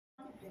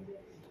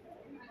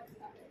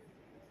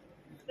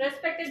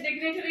Respected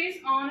dignitaries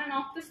on and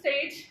off the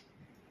stage,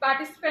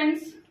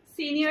 participants,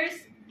 seniors,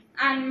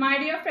 and my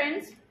dear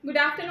friends, good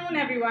afternoon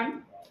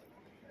everyone.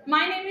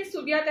 My name is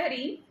Subia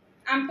Tahri.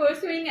 I'm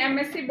pursuing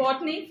MSc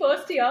Botany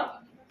first year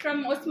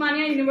from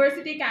Osmania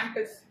University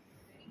campus.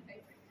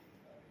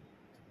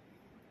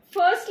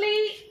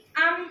 Firstly,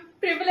 I'm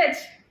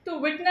privileged to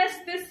witness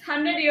this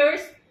 100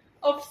 years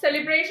of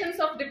celebrations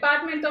of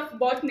Department of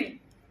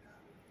Botany.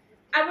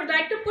 I would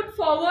like to put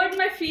forward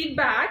my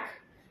feedback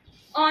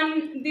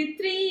on the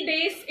 3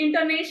 days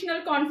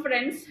international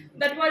conference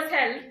that was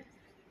held,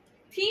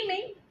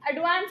 theming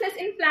Advances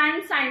in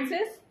Plant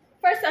Sciences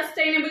for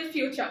Sustainable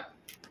Future.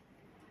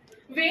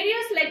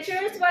 Various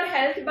lectures were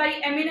held by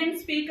eminent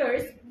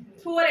speakers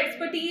who are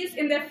expertise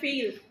in their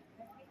field,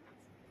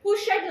 who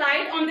shed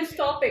light on this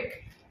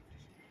topic,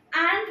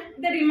 and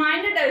they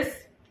reminded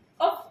us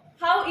of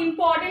how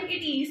important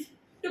it is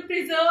to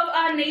preserve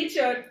our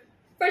nature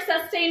for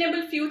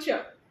sustainable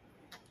future.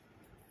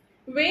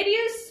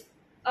 Various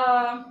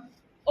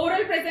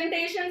oral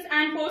presentations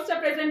and poster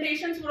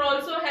presentations were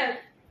also held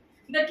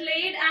that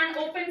laid an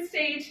open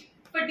stage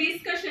for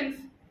discussions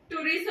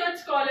to research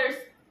scholars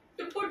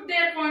to put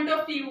their point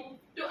of view,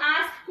 to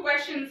ask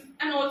questions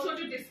and also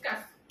to discuss,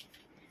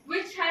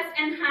 which has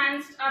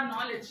enhanced our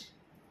knowledge.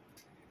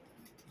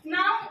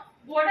 Now,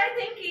 what I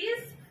think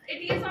is,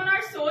 it is on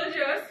our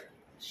soldiers'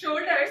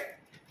 shoulders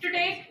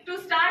to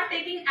start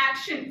taking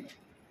action,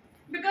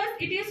 because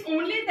it is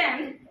only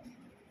then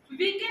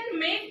we can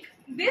make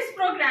this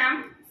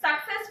program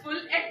successful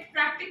at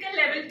practical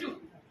level too.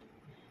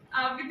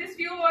 With these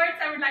few words,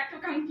 I would like to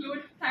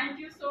conclude. Thank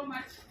you so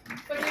much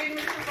for giving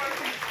me this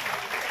opportunity.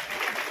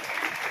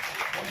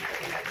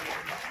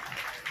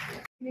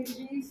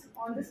 Dignitaries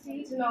on the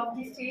stage and off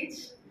the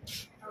stage,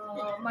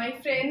 my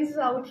friends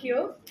out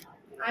here,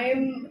 I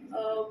am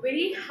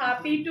very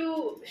happy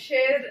to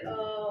share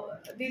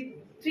the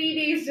 3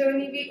 days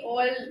journey we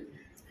all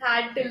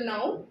had till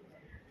now.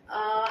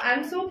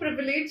 I'm so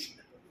privileged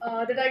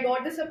that I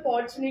got this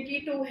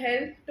opportunity to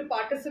help, to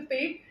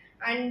participate,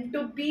 and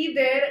to be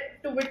there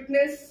to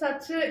witness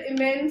such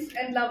immense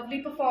and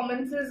lovely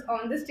performances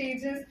on the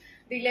stages,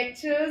 the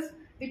lectures,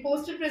 the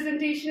poster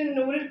presentation and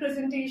oral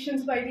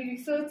presentations by the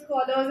research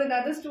scholars and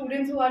other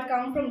students who had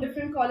come from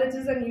different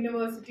colleges and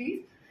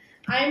universities.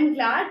 I am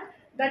glad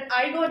that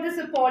I got this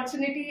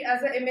opportunity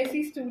as a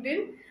MSc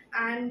student,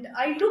 and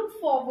I look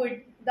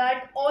forward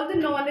that all the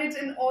knowledge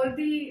and all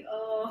the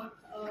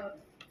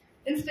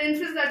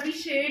instances that we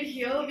shared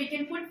here, we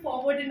can put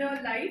forward in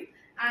our life.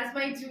 As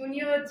my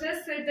junior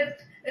just said,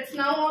 that it's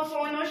now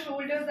on our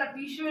shoulders that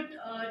we should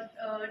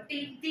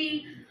take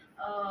the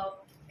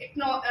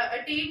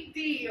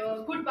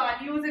good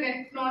values and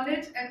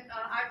acknowledge and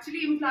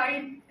actually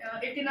imply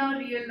it in our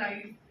real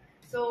life.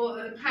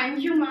 So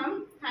thank you,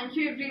 ma'am. Thank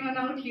you everyone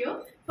out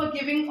here for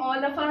giving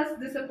all of us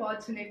this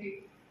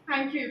opportunity.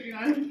 Thank you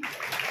everyone.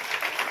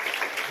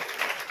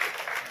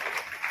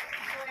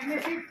 So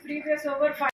MSc previous over